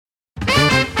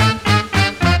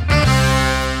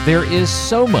There is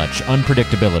so much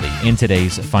unpredictability in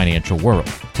today's financial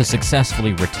world. To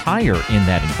successfully retire in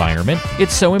that environment,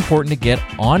 it's so important to get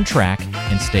on track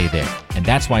and stay there. And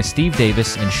that's why Steve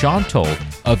Davis and Sean Toll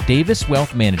of Davis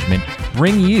Wealth Management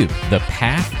bring you the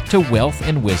Path to Wealth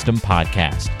and Wisdom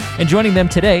podcast. And joining them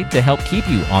today to help keep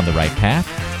you on the right path,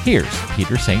 here's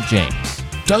Peter St. James.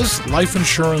 Does life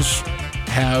insurance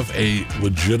have a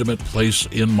legitimate place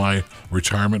in my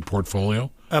retirement portfolio?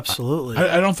 Absolutely.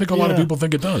 I don't think a lot of people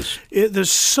think it does.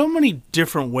 There's so many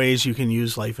different ways you can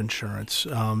use life insurance,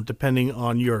 depending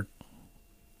on your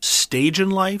stage in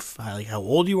life, like how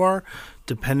old you are,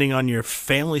 depending on your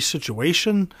family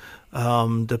situation,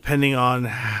 depending on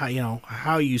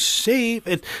how you save.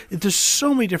 There's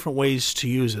so many different ways to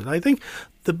use it. I think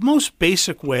the most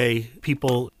basic way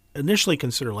people initially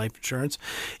consider life insurance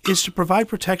is to provide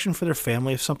protection for their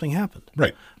family if something happened.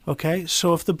 Right. Okay,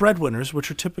 so if the breadwinners, which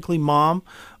are typically mom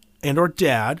and or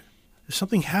dad, if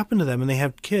something happened to them and they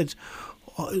have kids,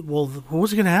 well,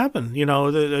 what's going to happen?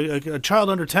 A child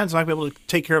under 10 is not going to be able to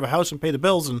take care of a house and pay the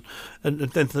bills and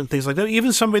things like that.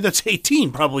 Even somebody that's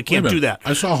 18 probably can't do that.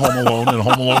 I saw Home Alone and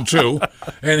Home Alone 2,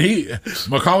 and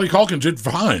Macaulay Culkin did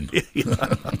fine.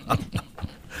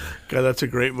 God, that's a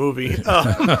great movie.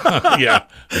 Yeah.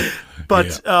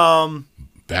 But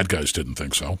bad guys didn't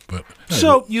think so. But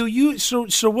so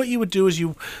so what you would do is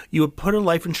you would put a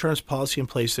life insurance policy in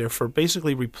place there for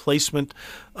basically replacement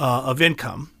of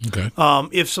income. Okay.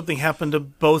 If something happened to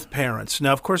both parents.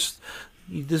 Now, of course,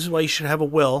 this is why you should have a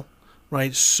will,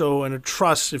 right? So and a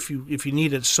trust if you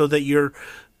need it, so that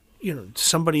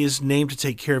somebody is named to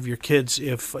take care of your kids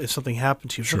if something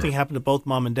happened to you. If something happened to both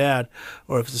mom and dad,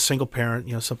 or if it's a single parent,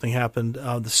 something happened,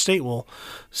 the state will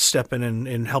step in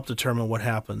and help determine what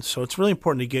happens. So it's really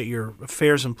important to get your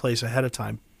affairs in place ahead of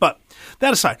time. But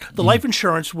that aside, the life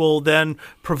insurance will then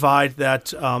provide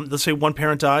that, let's say one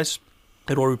parent dies,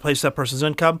 it will replace that person's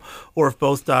income, or if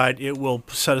both died, it will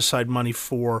set aside money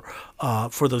for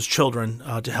those children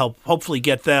to help hopefully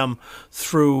get them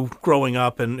through growing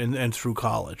up and through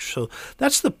college. So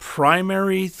that's the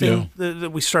primary thing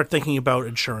that we start thinking about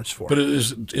insurance for. But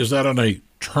is that on a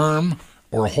term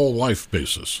or a whole life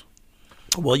basis?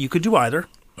 Well, you could do either.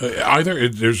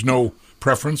 There's no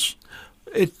preference?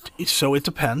 So it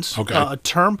depends. Okay. A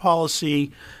term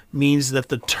policy means that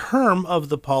the term of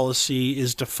the policy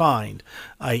is defined,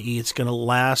 i.e. it's going to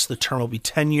last, the term will be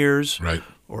 10 years right.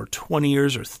 or 20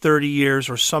 years or 30 years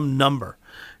or some number,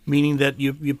 meaning that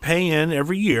you pay in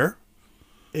every year,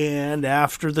 and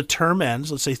after the term ends,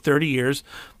 let's say 30 years,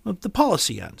 the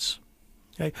policy ends.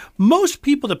 Okay. Most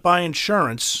people that buy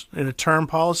insurance in a term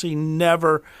policy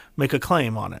never make a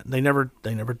claim on it. They never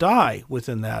die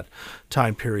within that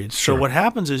time period. So what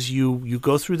happens is you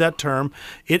go through that term,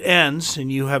 it ends,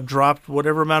 and you have dropped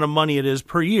whatever amount of money it is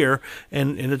per year,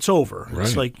 and it's over. Right.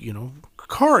 It's like,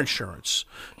 car insurance.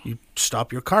 You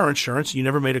stop your car insurance, you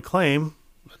never made a claim.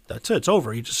 That's it. It's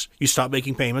over. You stop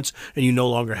making payments, and you no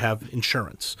longer have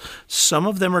insurance. Some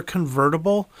of them are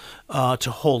convertible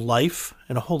to whole life,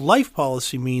 and a whole life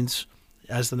policy means,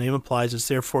 as the name implies, it's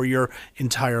there for your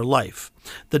entire life.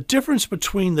 The difference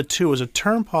between the two is a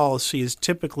term policy is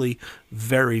typically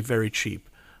very, very cheap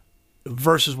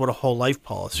versus what a whole life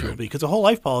policy will be. Because a whole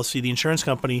life policy, the insurance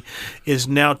company is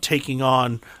now taking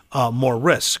on more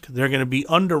risk. They're going to be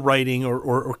underwriting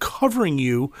or covering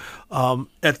you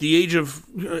at the age of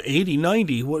 80,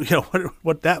 90,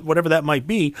 whatever that might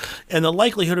be, and the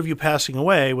likelihood of you passing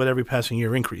away with every passing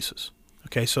year increases.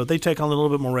 Okay, so they take on a little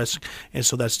bit more risk, and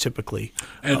so that's typically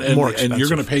more expensive. And you're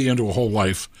going to pay into a whole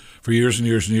life for years and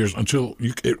years and years until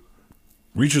it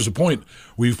reaches a point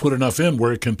where you've put enough in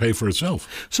where it can pay for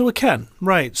itself. So it can,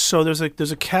 right. So there's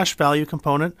a cash value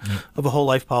component of a whole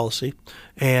life policy.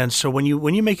 And so when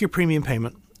you make your premium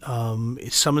payment,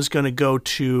 some is going to go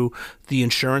to the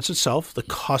insurance itself, the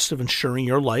cost of insuring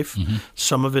your life. Mm-hmm.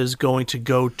 Some of it is going to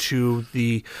go to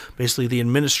basically the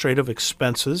administrative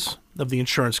expenses of the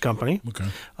insurance company. Okay.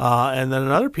 And then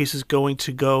another piece is going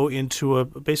to go into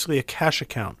basically a cash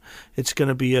account. It's going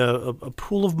to be a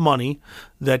pool of money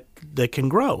that can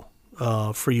grow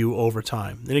for you over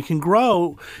time. And it can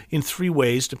grow in three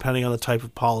ways depending on the type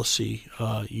of policy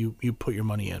you put your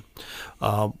money in.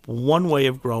 One way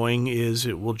of growing is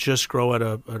it will just grow at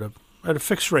a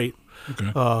fixed rate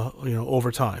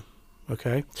over time.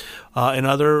 Okay.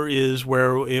 Another is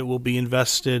where it will be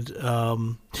invested.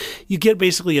 You get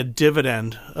basically a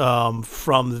dividend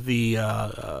from the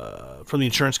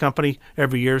insurance company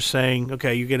every year, saying,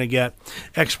 okay, you're going to get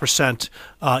X percent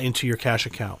into your cash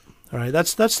account. All right.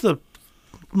 That's the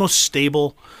most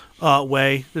stable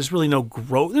way, there's really no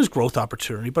growth. There's growth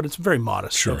opportunity, but it's very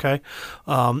modest. Sure. Okay.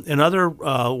 Another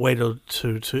way to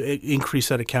increase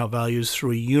that account value is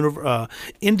through a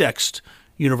indexed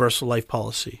universal life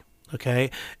policy.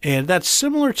 Okay, and that's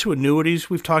similar to annuities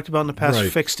we've talked about in the past, Right.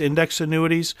 fixed index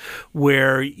annuities,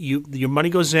 where your money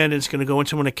goes in and it's going to go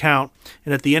into an account,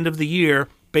 and at the end of the year,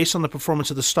 based on the performance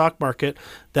of the stock market,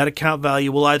 that account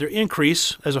value will either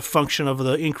increase as a function of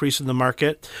the increase in the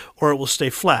market, or it will stay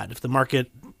flat. If the market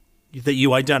that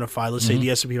you identify, let's say the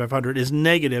S&P 500, is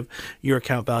negative, your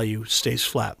account value stays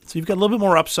flat. So you've got a little bit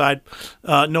more upside,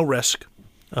 no risk.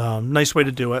 Nice way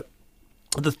to do it.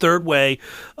 The third way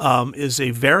is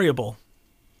a variable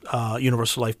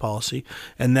universal life policy,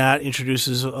 and that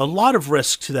introduces a lot of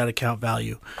risk to that account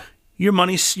value. Your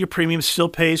premium still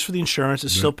pays for the insurance,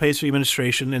 it still pays for the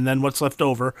administration, and then what's left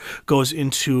over goes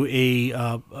into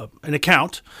an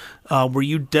account where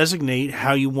you designate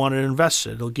how you want to invest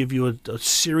it. It'll give you a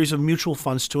series of mutual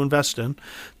funds to invest in.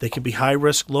 They can be high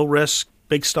risk, low risk,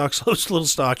 big stocks, little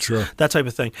stocks, Sure. that type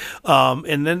of thing.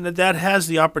 And then that has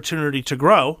the opportunity to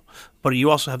grow, but you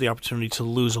also have the opportunity to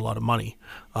lose a lot of money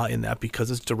in that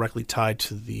because it's directly tied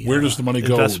to the Where does the money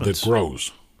go investments. that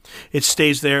grows? It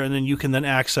stays there, and then you can then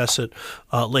access it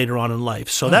later on in life.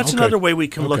 So that's okay. another way we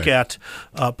can look Okay. at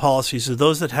policies. Of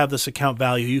those that have this account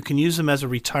value, you can use them as a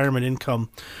retirement income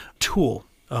tool,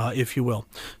 if you will.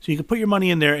 So you can put your money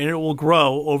in there, and it will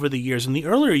grow over the years. And the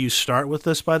earlier you start with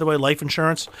this, by the way, life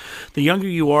insurance, the younger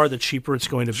you are, the cheaper it's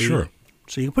going to be. Sure.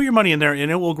 So you can put your money in there, and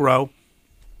it will grow.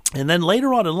 And then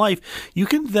later on in life, you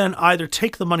can then either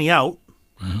take the money out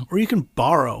or you can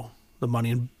borrow the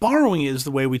money. And borrowing is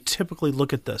the way we typically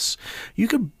look at this. You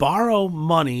could borrow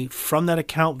money from that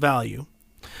account value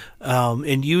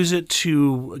and use it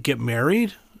to get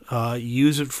married,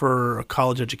 use it for a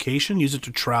college education, use it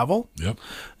to travel. Yep.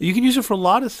 You can use it for a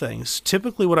lot of things.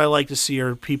 Typically what I like to see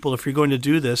are people, if you're going to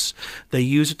do this, they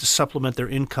use it to supplement their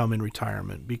income in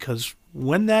retirement, because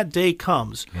when that day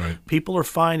comes, Right. people are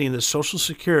finding that Social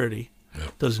Security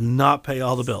does not pay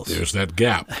all the bills. There's that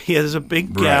gap. Yeah, there's a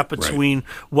big gap Right, right. between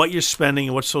what you're spending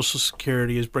and what Social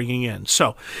Security is bringing in.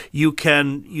 So you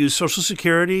can use Social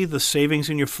Security, the savings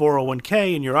in your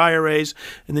 401k and your IRAs,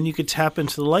 and then you can tap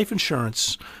into the life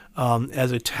insurance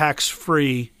as a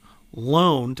tax-free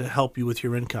loan to help you with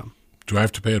your income. Do I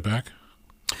have to pay it back?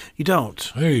 You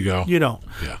don't. There you go. You don't.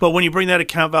 Yeah. But when you bring that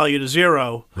account value to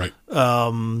zero, Right.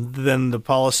 then the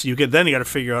policy you get, then you got to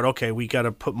figure out, okay, we got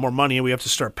to put more money in. We have to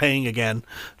start paying again.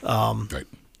 Right.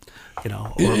 You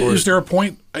know, Is there a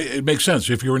point? It makes sense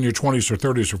if you're in your 20s or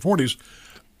 30s or 40s.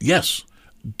 Yes.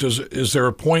 Is there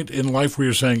a point in life where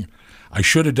you're saying, I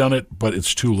should have done it, but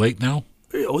it's too late now?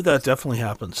 Oh, that definitely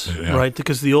happens, Yeah. right?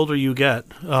 Because the older you get,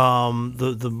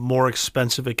 the more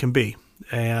expensive it can be.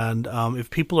 And if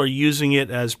people are using it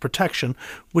as protection,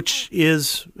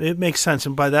 it makes sense.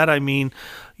 And by that I mean,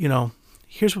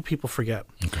 here's what people forget.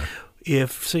 Okay.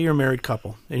 If, say, you're a married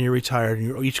couple and you're retired and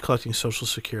you're each collecting Social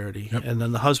Security, and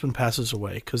then the husband passes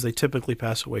away, because they typically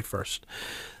pass away first,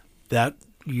 that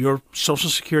your Social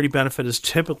Security benefit is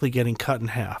typically getting cut in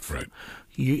half. Right.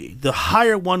 The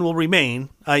higher one will remain,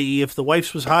 i.e., if the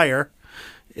wife's was higher,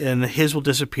 and his will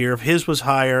disappear. If his was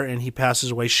higher and he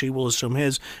passes away, she will assume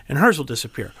his, and hers will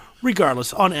disappear.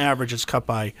 Regardless, on average, it's cut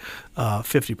by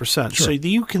 50%. Sure. So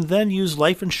you can then use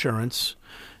life insurance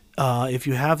if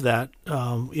you have that.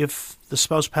 If the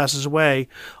spouse passes away,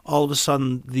 all of a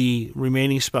sudden the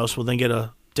remaining spouse will then get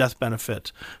a death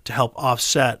benefit to help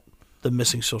offset the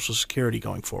missing Social Security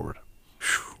going forward.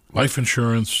 Life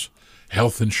insurance,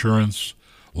 health insurance,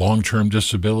 long-term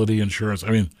disability insurance.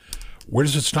 I mean, where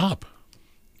does it stop?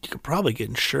 You could probably get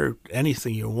insured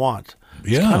anything you want.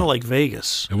 It's Yeah. kind of like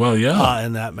Vegas. Well, yeah.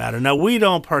 In that matter. Now, we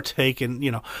don't partake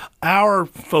in, our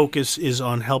focus is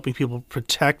on helping people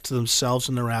protect themselves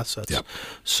and their assets. Yep.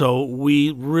 So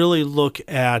we really look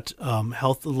at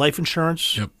life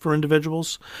insurance Yep. for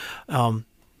individuals,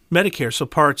 Medicare, so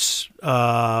parts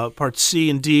C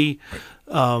and D.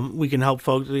 We can help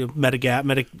folks,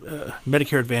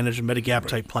 Medicare Advantage and Medigap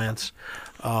type plans.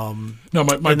 No,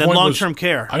 my And then point was, long-term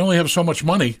care. I only have so much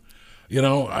money.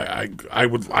 I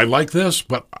like this,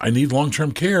 but I need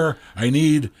long-term care. I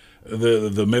need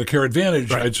the Medicare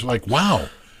Advantage. Right. It's like, wow.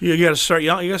 You got to start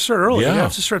young. You got to start early. Yeah. You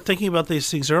have to start thinking about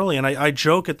these things early. And I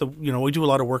joke at we do a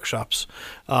lot of workshops.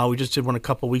 We just did one a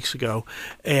couple weeks ago,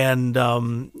 and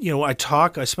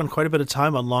I spend quite a bit of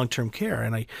time on long-term care.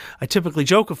 And I typically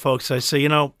joke with folks. I say,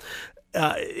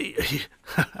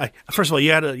 first of all,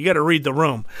 you got to read the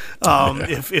room.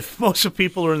 If most of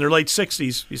people are in their late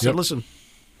 60s, you said, Yep. listen,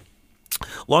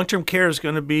 long-term care is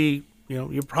going to be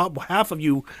you're probably half of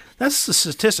you. That's the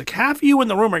statistic. Half of you in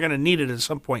the room are going to need it at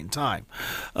some point in time.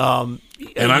 And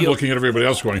I'm looking at everybody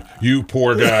else going, "You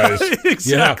poor guys."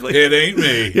 Exactly. Yeah, it ain't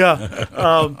me.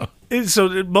 Yeah. So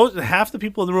half the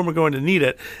people in the room are going to need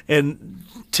it, and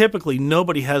typically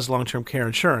nobody has long-term care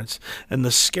insurance. And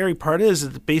the scary part is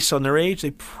that based on their age,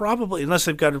 they probably, unless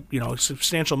they've got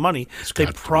substantial money, they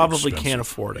probably can't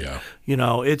afford it.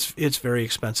 Yeah. It's very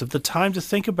expensive. The time to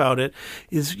think about it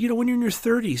is when you're in your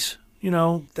 30s.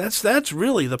 That's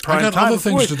really the prime time. I got other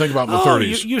things to think about in the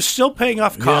 30s. You're still paying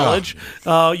off college.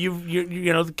 Yeah.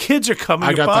 The kids are coming.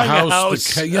 I got buying the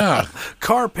house. a house.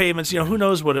 Car payments. Who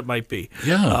knows what it might be.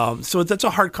 Yeah. So that's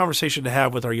a hard conversation to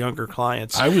have with our younger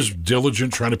clients. I was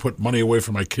diligent trying to put money away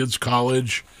for my kids'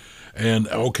 college, and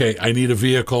okay, I need a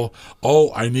vehicle.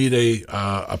 Oh, I need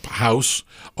a house.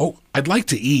 Oh, I'd like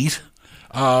to eat.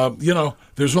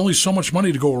 There's only so much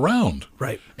money to go around.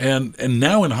 Right. And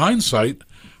now in hindsight,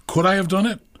 could I have done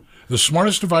it? The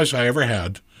smartest advice I ever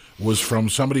had was from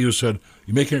somebody who said,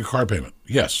 "You're making a car payment."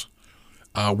 Yes.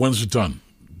 When's it done?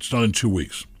 It's done in 2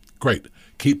 weeks. Great.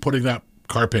 Keep putting that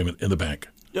car payment in the bank.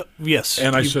 Yes.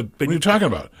 And I said, "What are you talking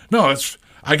about?" "No,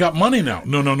 I got money now."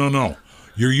 No.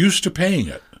 You're used to paying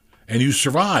it, and you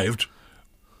survived.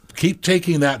 Keep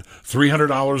taking that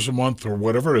 $300 a month or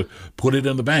whatever, put it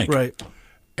in the bank. Right.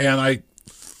 And I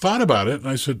thought about it, and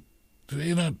I said,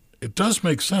 it does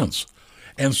make sense.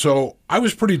 And so I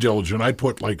was pretty diligent. I'd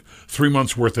put like 3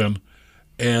 months worth in,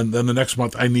 and then the next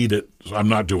month I need it, so I'm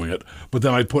not doing it. But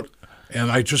then I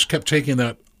just kept taking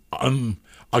that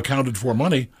unaccounted for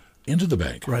money into the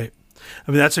bank. Right.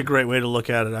 I mean, that's a great way to look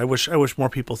at it. I wish more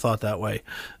people thought that way.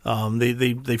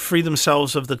 They free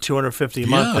themselves of the $250 a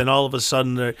month, and all of a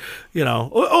sudden, they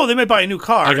may buy a new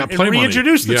car and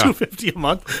reintroduce the $250 a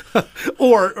month,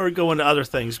 or go into other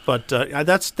things. But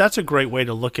that's a great way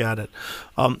to look at it.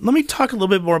 Let me talk a little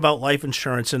bit more about life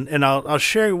insurance, and I'll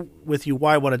share with you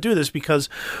why I want to do this, because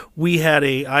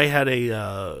I had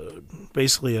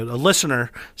basically a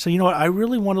listener say, I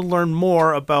really want to learn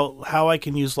more about how I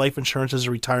can use life insurance as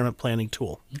a retirement planning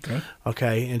tool.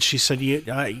 Okay. And she said,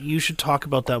 you should talk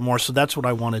about that more. So that's what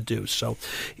I want to do. So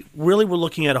really, we're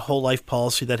looking at a whole life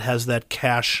policy that has that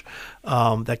cash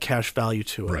value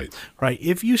to it. Right.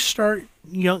 If you start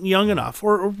young enough,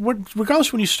 or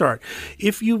regardless when you start,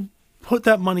 if you put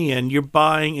that money in, you're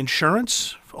buying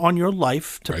insurance on your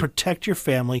life to protect your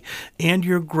family and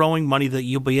your growing money that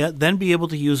you'll then be able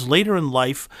to use later in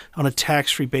life on a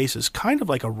tax-free basis, kind of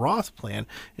like a Roth plan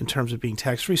in terms of being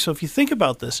tax-free. So if you think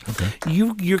about this,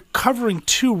 you're covering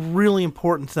two really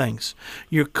important things.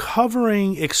 You're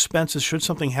covering expenses should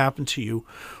something happen to you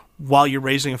while you're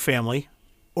raising a family,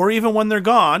 or even when they're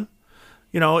gone.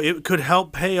 It could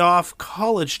help pay off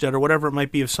college debt or whatever it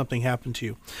might be if something happened to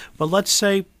you. But let's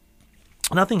say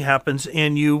nothing happens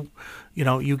and you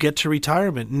get to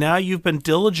retirement. Now you've been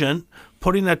diligent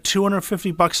putting that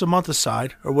 $250 a month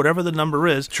aside, or whatever the number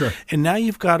is. Sure. And now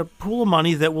you've got a pool of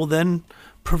money that will then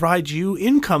provide you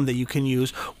income that you can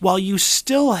use while you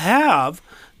still have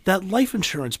that life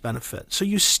insurance benefit. So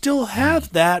you still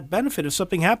have that benefit. If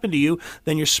something happened to you,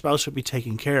 then your spouse would be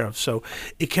taken care of. So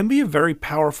it can be a very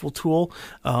powerful tool.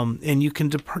 And you can,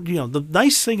 the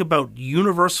nice thing about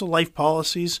universal life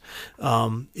policies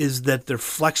is that they're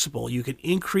flexible. You can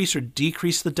increase or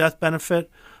decrease the death benefit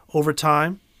over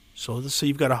time. So let's say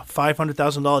you've got a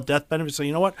 $500,000 death benefit. So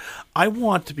you know what? I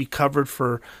want to be covered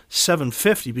for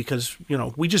 $750 because,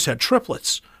 we just had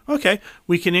triplets. Okay,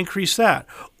 we can increase that.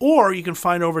 Or you can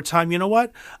find over time, you know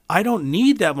what? I don't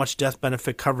need that much death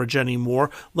benefit coverage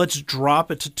anymore. Let's drop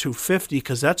it to $250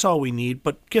 because that's all we need.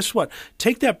 But guess what?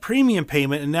 Take that premium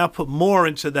payment and now put more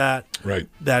into that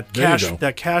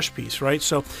cash piece, right?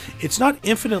 So it's not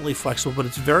infinitely flexible, but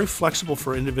it's very flexible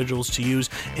for individuals to use,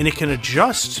 and it can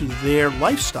adjust to their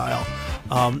lifestyle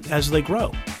as they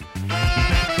grow.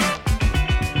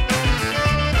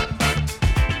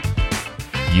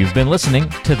 You've been listening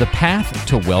to the Path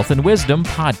to Wealth and Wisdom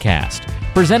podcast,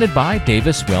 presented by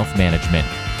Davis Wealth Management.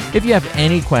 If you have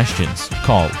any questions,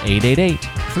 call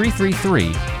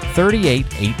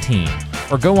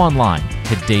 888-333-3818 or go online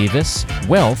to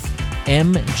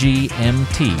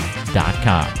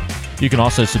daviswealthmgmt.com. You can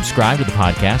also subscribe to the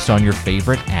podcast on your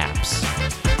favorite apps.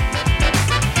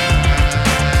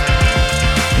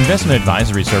 Investment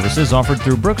advisory services offered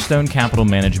through Brookstone Capital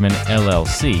Management,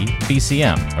 LLC,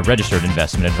 BCM, a registered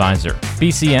investment advisor.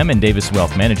 BCM and Davis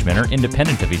Wealth Management are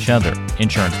independent of each other.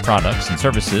 Insurance products and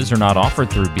services are not offered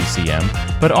through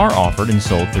BCM, but are offered and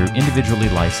sold through individually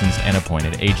licensed and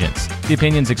appointed agents. The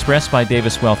opinions expressed by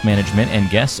Davis Wealth Management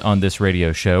and guests on this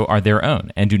radio show are their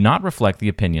own and do not reflect the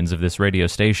opinions of this radio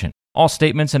station. All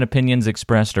statements and opinions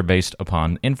expressed are based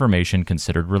upon information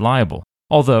considered reliable,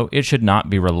 although it should not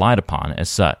be relied upon as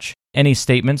such. Any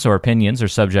statements or opinions are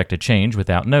subject to change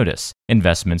without notice.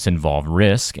 Investments involve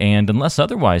risk and, unless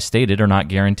otherwise stated, are not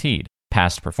guaranteed.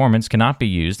 Past performance cannot be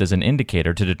used as an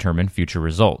indicator to determine future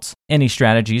results. Any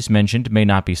strategies mentioned may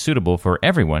not be suitable for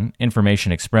everyone.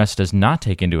 Information expressed does not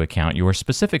take into account your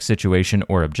specific situation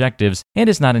or objectives and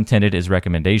is not intended as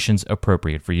recommendations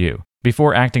appropriate for you.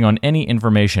 Before acting on any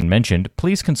information mentioned,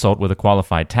 please consult with a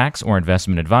qualified tax or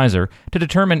investment advisor to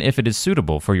determine if it is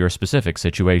suitable for your specific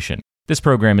situation. This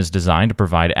program is designed to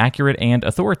provide accurate and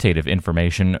authoritative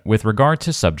information with regard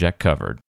to subject covered.